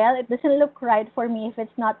look well, it doesn't look right for me if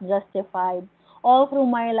it's not justified. All through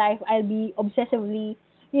my life, I'll be obsessively,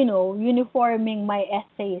 uniforming my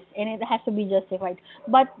essays, and it has to be justified.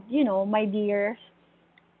 But, my dears,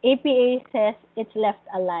 APA says it's left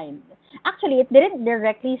aligned. Actually, it didn't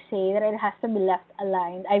directly say that it has to be left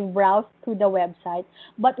aligned. I browsed through the website,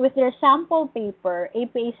 but with their sample paper,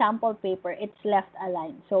 APA sample paper, it's left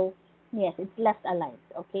aligned. So, yes, it's left aligned.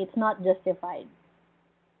 Okay, it's not justified.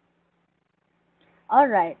 All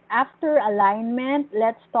right, after alignment,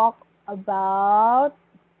 let's talk about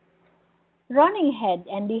running head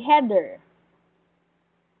and the header.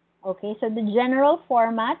 Okay, so the general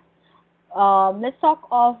format, let's talk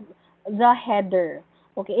of the header.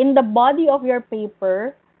 Okay, in the body of your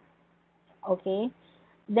paper, okay,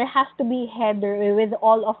 there has to be header with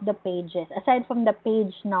all of the pages, aside from the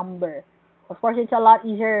page number. Of course, it's a lot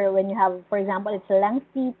easier when you have, for example, it's a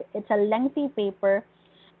lengthy paper,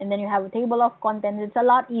 and then you have a table of contents. It's a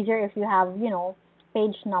lot easier if you have,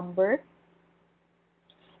 page number.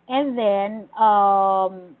 And then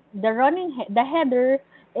the header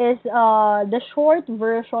is the short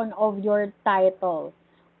version of your title.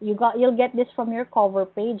 You'll get this from your cover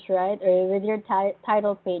page, right? Or with your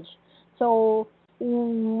title page. So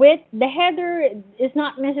with the header is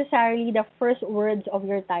not necessarily the first words of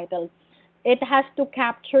your title. It has to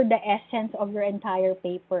capture the essence of your entire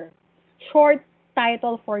paper. Short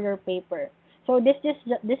title for your paper. So this is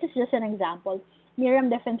just an example. Miriam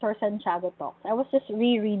Defensor Santiago talks. I was just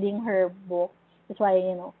rereading her book. That's why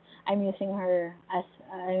I'm using her as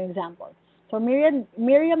an example. So Miriam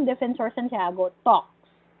Defensor Santiago talks.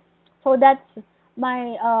 So that's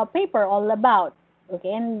my paper all about.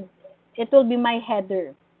 Okay, and it will be my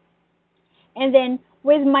header. And then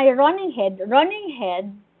with my running head,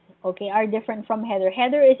 okay, are different from header.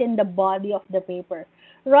 Header is in the body of the paper.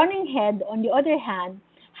 Running head, on the other hand,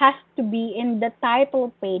 has to be in the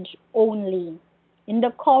title page only, in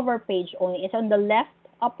the cover page only. It's on the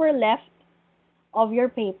upper left of your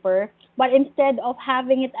paper, but instead of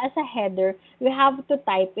having it as a header, you have to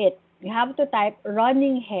type it. You have to type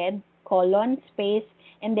running head, colon, space,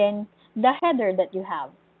 and then the header that you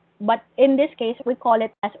have. But in this case, we call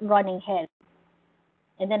it as running head.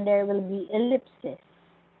 And then there will be ellipsis.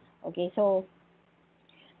 Okay, so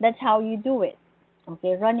that's how you do it.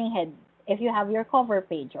 Okay, running head if you have your cover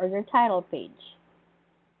page or your title page.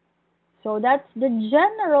 So that's the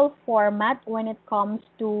general format when it comes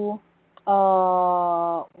to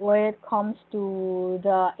the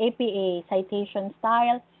APA citation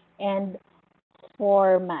style and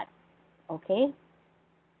format. Okay.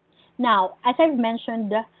 Now, as I've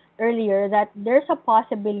mentioned earlier, that there's a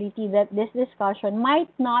possibility that this discussion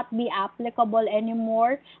might not be applicable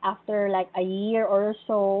anymore after like a year or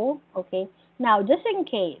so. Okay. Now,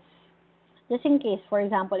 for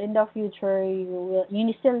example, in the future,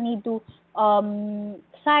 you still need to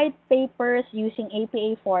cite papers using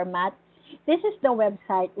APA format. This is the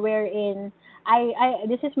website wherein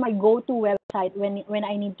this is my go-to website when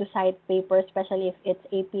I need to cite papers, especially if it's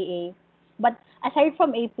APA. But aside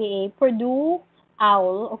from APA, Purdue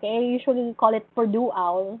OWL, okay, I usually call it Purdue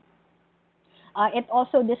OWL. It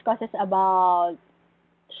also discusses about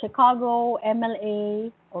Chicago,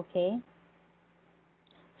 MLA, okay.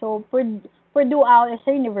 So Purdue OWL is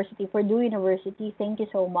a university, Purdue University. Thank you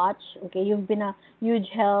so much. Okay, you've been a huge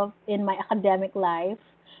help in my academic life.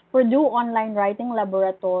 Purdue Online Writing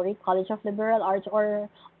Laboratory, College of Liberal Arts, or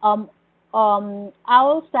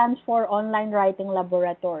OWL stands for Online Writing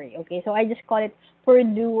Laboratory. Okay, so I just call it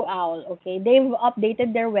Purdue OWL. Okay, they've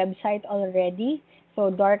updated their website already. So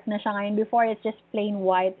dark na siya ngayon. Before it's just plain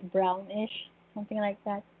white, brownish, something like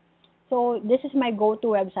that. So this is my go-to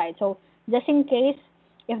website. So just in case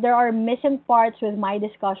if there are missing parts with my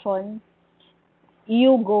discussion,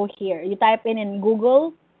 you go here. You type in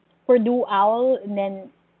Google Purdue OWL, and then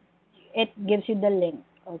it gives you the link.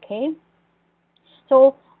 Okay.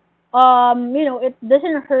 So it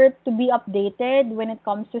doesn't hurt to be updated when it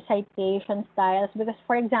comes to citation styles because,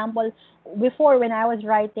 for example, before when I was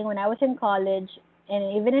writing, when I was in college,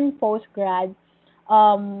 and even in postgrad,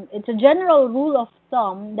 it's a general rule of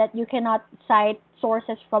thumb that you cannot cite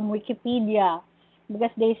sources from Wikipedia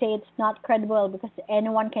because they say it's not credible because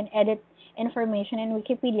anyone can edit information in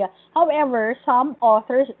Wikipedia. However, some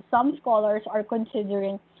authors, some scholars are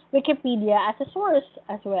considering Wikipedia as a source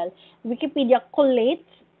as well. Wikipedia collates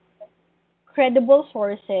credible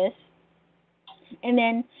sources, and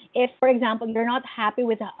then if, for example, you're not happy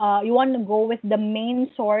with, you want to go with the main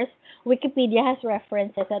source, Wikipedia has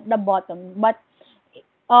references at the bottom. But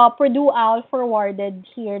Purdue OWL forwarded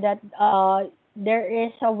here that there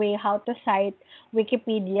is a way how to cite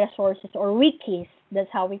Wikipedia sources or wikis. That's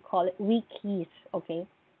how we call it, wikis. Okay.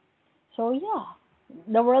 So yeah,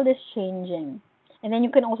 the world is changing. And then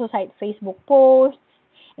you can also cite Facebook posts,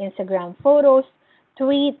 Instagram photos,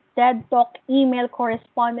 tweet, TED Talk, email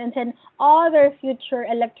correspondence, and other future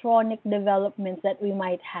electronic developments that we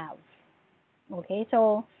might have. Okay,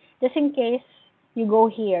 so just in case you go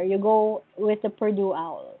here, you go with the Purdue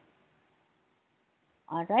OWL.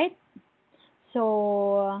 All right.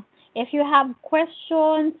 So if you have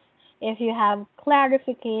questions, if you have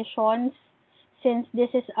clarifications, since this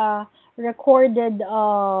is a recorded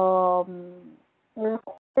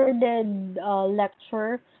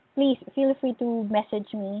lecture, please feel free to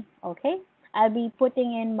message me. Okay, I'll be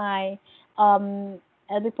putting in my um,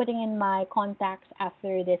 I'll be putting in my contacts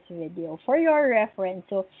after this video for your reference.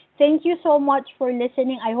 So thank you so much for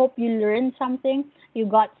listening. I hope you learned something. You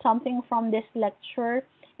got something from this lecture,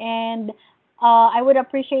 and I would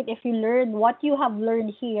appreciate if you learn what you have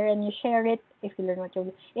learned here and you share it. If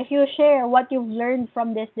you share what you've learned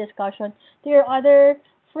from this discussion to your other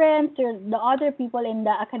friends, to the other people in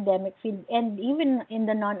the academic field and even in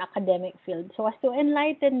the non-academic field, so as to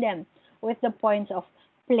enlighten them with the points of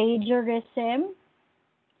plagiarism,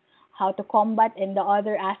 how to combat, and the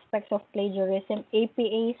other aspects of plagiarism,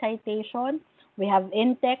 APA citation, we have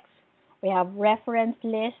in-text, we have reference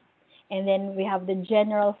list, and then we have the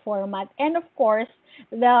general format. And of course,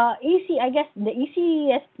 the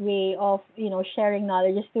easiest way of, sharing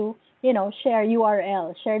knowledge is to, share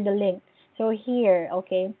URL, share the link. So here,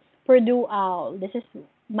 okay, Purdue OWL, this is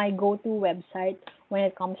my go-to website when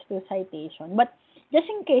it comes to citation. But just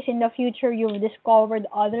in case in the future you've discovered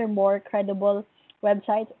other more credible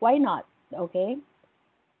websites, why not? Okay?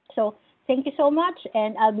 So, thank you so much,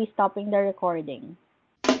 and I'll be stopping the recording.